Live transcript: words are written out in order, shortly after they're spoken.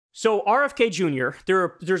So RFK Jr.,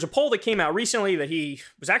 there's a poll that came out recently that he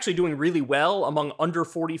was actually doing really well among under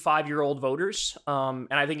 45-year-old voters.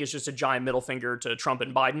 And I think it's just a giant middle finger to Trump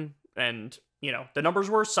and Biden. And, you know, the numbers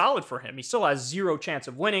were solid for him. He still has zero chance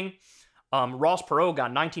of winning. Ross Perot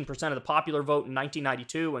got 19% of the popular vote in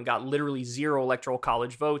 1992 and got literally zero electoral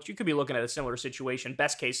college votes. You could be looking at a similar situation,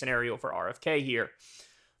 best case scenario for RFK here.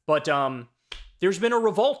 But there's been a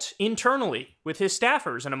revolt internally with his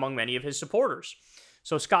staffers and among many of his supporters.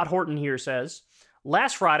 So Scott Horton here says,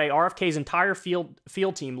 last Friday, RFK's entire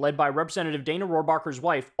field team, led by Representative Dana Rohrabacher's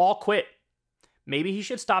wife, all quit. Maybe he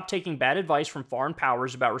should stop taking bad advice from foreign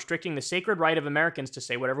powers about restricting the sacred right of Americans to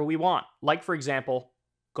say whatever we want. Like, for example,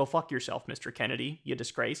 go fuck yourself, Mr. Kennedy, you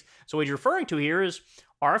disgrace. So what he's referring to here is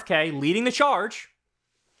RFK leading the charge.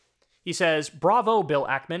 He says, bravo, Bill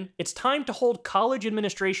Ackman. It's time to hold college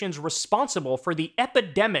administrations responsible for the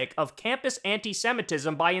epidemic of campus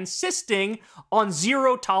anti-Semitism by insisting on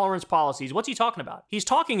zero-tolerance policies. What's he talking about? He's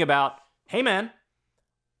talking about, hey, man,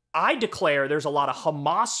 I declare there's a lot of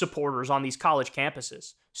Hamas supporters on these college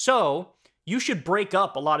campuses. So you should break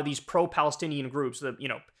up a lot of these pro-Palestinian groups,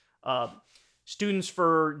 Students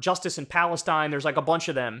for Justice in Palestine. There's like a bunch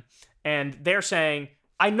of them. And they're saying,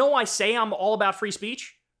 I know I say I'm all about free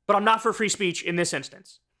speech, but I'm not for free speech in this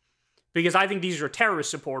instance, because I think these are terrorist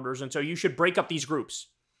supporters, and so you should break up these groups.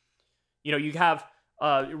 You know, you have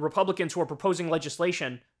Republicans who are proposing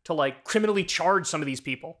legislation to, like, criminally charge some of these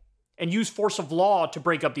people and use force of law to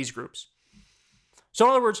break up these groups. So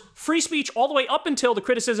in other words, free speech all the way up until the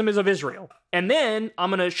criticism is of Israel. And then I'm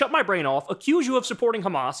going to shut my brain off, accuse you of supporting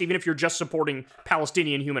Hamas, even if you're just supporting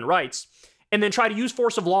Palestinian human rights, and then try to use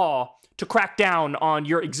force of law to crack down on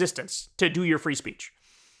your existence, to do your free speech.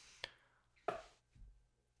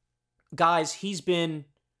 Guys, he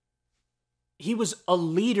was a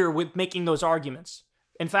leader with making those arguments.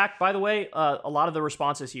 In fact, by the way, a lot of the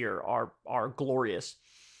responses here are glorious.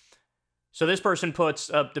 So this person puts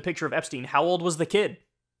the picture of Epstein. How old was the kid?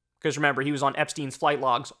 Because remember, he was on Epstein's flight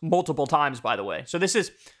logs multiple times, by the way. So this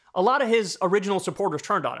is a lot of his original supporters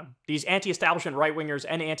turned on him. These anti-establishment right-wingers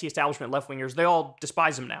and anti-establishment left-wingers, they all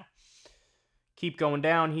despise him now. Keep going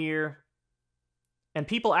down here. And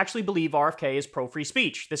people actually believe RFK is pro-free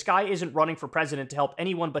speech. This guy isn't running for president to help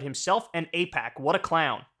anyone but himself and AIPAC. What a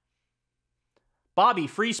clown. Bobby,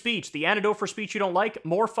 free speech. The antidote for speech you don't like?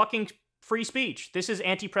 More fucking free speech. This is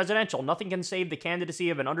anti-presidential. Nothing can save the candidacy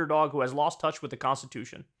of an underdog who has lost touch with the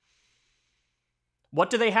Constitution. What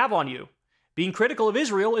do they have on you? Being critical of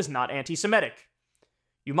Israel is not anti-Semitic.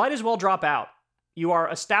 You might as well drop out. You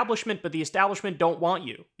are establishment, but the establishment don't want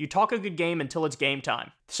you. You talk a good game until it's game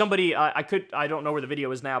time. Somebody, I don't know where the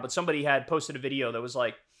video is now, but somebody had posted a video that was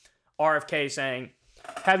like RFK saying,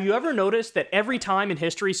 have you ever noticed that every time in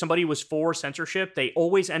history somebody was for censorship, they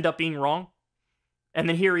always end up being wrong? And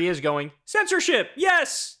then here he is going, censorship,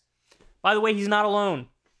 yes! By the way, he's not alone.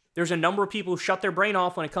 There's a number of people who shut their brain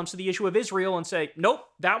off when it comes to the issue of Israel and say, nope,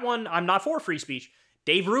 that one, I'm not for free speech.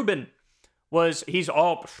 Dave Rubin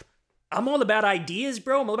I'm all about ideas,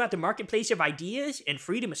 bro. I'm all about the marketplace of ideas and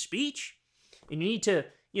freedom of speech. And you need to,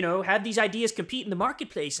 have these ideas compete in the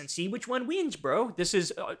marketplace and see which one wins, bro. This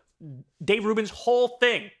is Dave Rubin's whole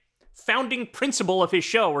thing. Founding principle of his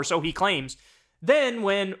show, or so he claims. Then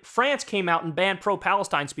when France came out and banned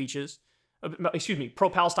pro-Palestine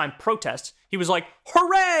pro-Palestine protests, he was like,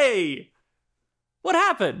 hooray! What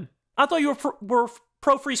happened? I thought you were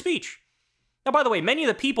pro-free speech. Now, by the way, many of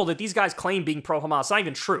the people that these guys claim being pro-Hamas, not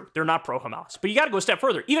even true. They're not pro-Hamas. But you got to go a step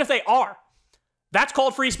further. Even if they are, that's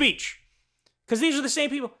called free speech. Because these are the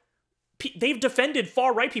same people. They've defended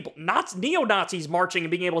far-right people, neo-Nazis marching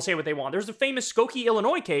and being able to say what they want. There's the famous Skokie,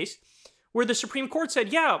 Illinois case where the Supreme Court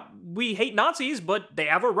said, yeah, we hate Nazis, but they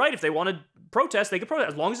have a right. If they want to protest, they can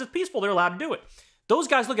protest. As long as it's peaceful, they're allowed to do it. Those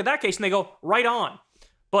guys look at that case and they go, right on.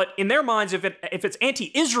 But in their minds, if it's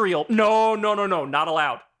anti-Israel, no, not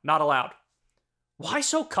allowed. Not allowed. Why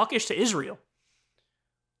so cuckish to Israel?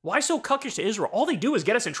 Why so cuckish to Israel? All they do is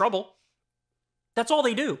get us in trouble. That's all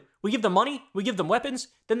they do. We give them money, we give them weapons,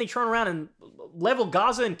 then they turn around and level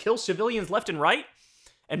Gaza and kill civilians left and right,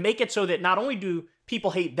 and make it so that not only do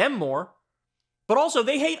people hate them more, but also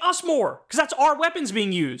they hate us more, because that's our weapons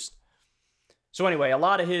being used. So anyway, a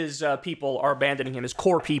lot of his people are abandoning him, his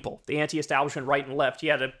core people, the anti-establishment right and left. He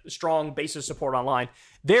had a strong base of support online.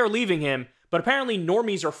 They're leaving him. But apparently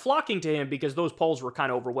normies are flocking to him because those polls were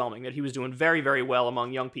kind of overwhelming, that he was doing very, very well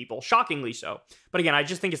among young people, shockingly so. But again, I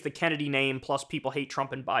just think it's the Kennedy name, plus people hate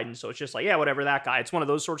Trump and Biden, so it's just like, yeah, whatever, that guy. It's one of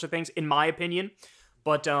those sorts of things, in my opinion.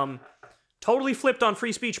 But totally flipped on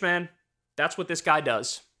free speech, man. That's what this guy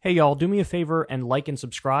does. Hey, y'all, do me a favor and like and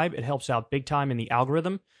subscribe. It helps out big time in the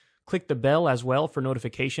algorithm. Click the bell as well for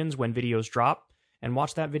notifications when videos drop, and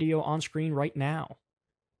watch that video on screen right now.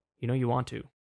 You know you want to.